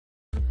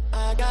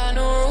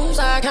moves,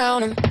 I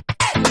count 'em.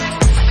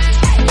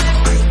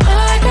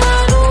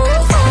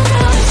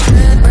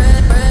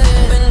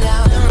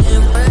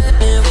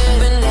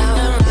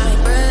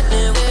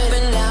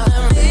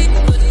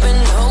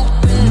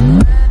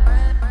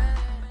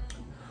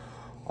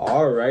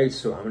 Alright,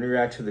 so I'm going to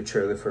react to the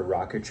trailer for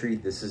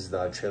Rocketry. This is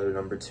the trailer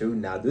number 2.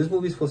 Now, this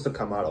movie's supposed to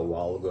come out a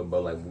while ago,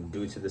 but like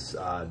due to this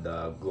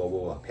the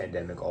global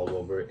pandemic all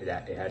over, it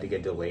had to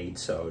get delayed.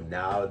 So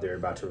now they're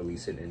about to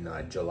release it in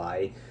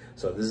July.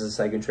 So this is the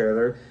second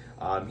trailer.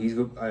 It's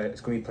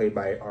going to be played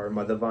by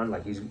Madhavan.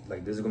 Like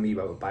this is going to be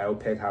about a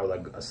biopic how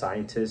like a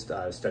scientist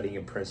studying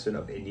in Princeton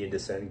of Indian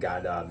descent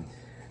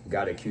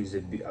got accused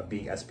of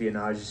being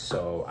espionage.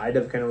 So I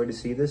definitely can't wait to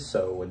see this.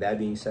 So with that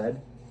being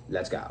said,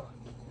 let's go.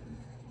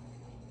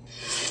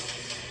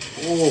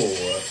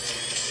 Oh,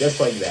 just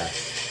like that.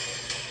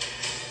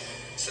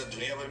 Sir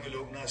दुनिया भर में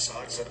लोग ना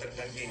 60-70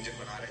 ton की engine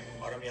बना रहे हैं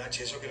और हम यहाँ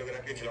 600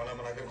 किलोग्राम के खिलौना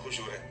बनाकर खुश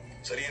हो रहे हैं।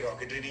 सर ये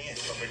रॉकेटरी नहीं है,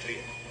 रॉकेटरी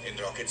है। इन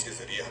रॉकेट्स के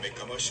जरिए हमें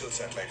कमर्शियल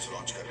सैटेलाइट्स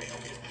लॉन्च कर रहे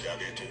होंगे। क्या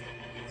कहते हो?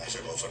 ऐसे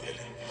ऑफर ले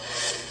लें।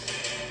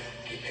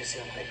 ये फिर से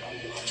हमारे काम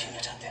को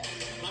छीनना चाहते हैं।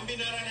 मंबी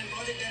Narayan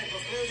project director,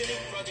 cryogenic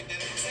project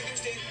director, second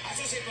stage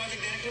associate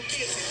project director,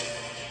 PSC.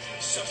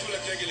 सबको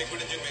लगता है कि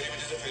लिक्विड इंजन मेरी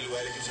वजह से फेल हुआ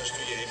है, लेकिन सच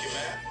तो ये है कि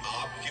मैं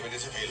आपकी वजह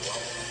से फेल हुआ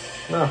हूँ।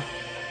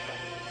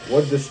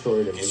 What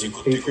destroyed him? Was he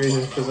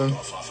patriotism?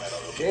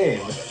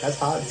 Damn, that's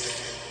hot.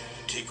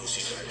 ठीक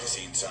उसी तरह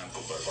किसी इंसान को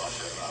बर्बाद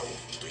करना हो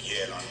तो ये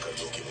ऐलान कर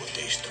दो कि वो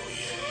देशद्रोही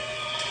है।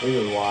 This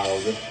is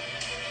wild.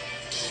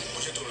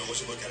 मुझे तुम लोगों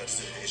से कोई कैरेक्टर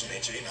सर्टिफिकेशन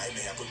नहीं चाहिए, ना ही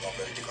मैं यहाँ कोई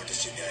पॉपुलैरिटी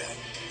कॉन्टेस्ट जीतने आया हूँ।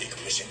 एक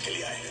मिशन के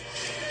लिए आए हैं।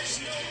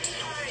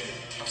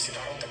 अब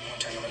सितारों तक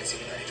पहुँचाने वाली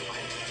जिम्मेदारी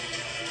तुम्हारी।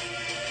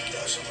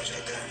 क्या समझ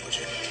रखा है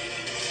मुझे?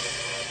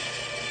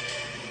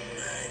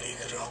 मैं एक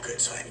रॉकेट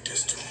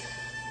साइंटिस्ट हूँ।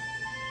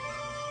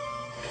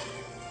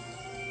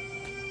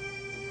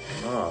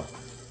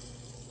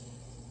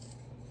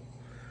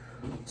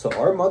 So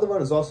our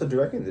Madhavan is also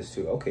directing this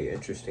too. Okay,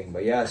 interesting.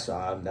 But yes,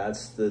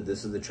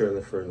 this is the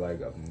trailer for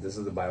this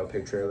is the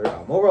biopic trailer.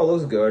 Overall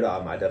looks good.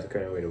 I definitely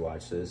can't wait to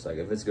watch this. Like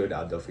if it's good,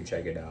 I'll definitely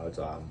check it out.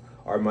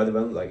 Our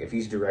Madhavan, like if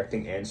he's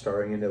directing and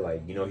starring in it,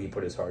 like you know he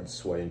put his heart,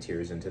 sweat, and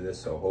tears into this.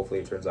 So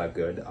hopefully it turns out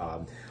good.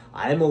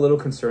 I am a little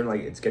concerned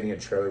like it's getting a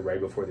trailer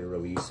right before the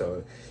release,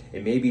 so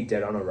it may be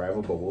dead on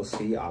arrival, but we'll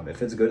see.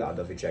 If it's good, I'll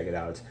definitely check it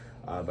out.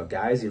 But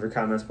guys, leave your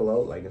comments below,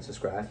 like and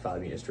subscribe. Follow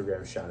me on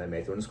Instagram, Sean at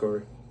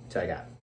Matthew_. Check out.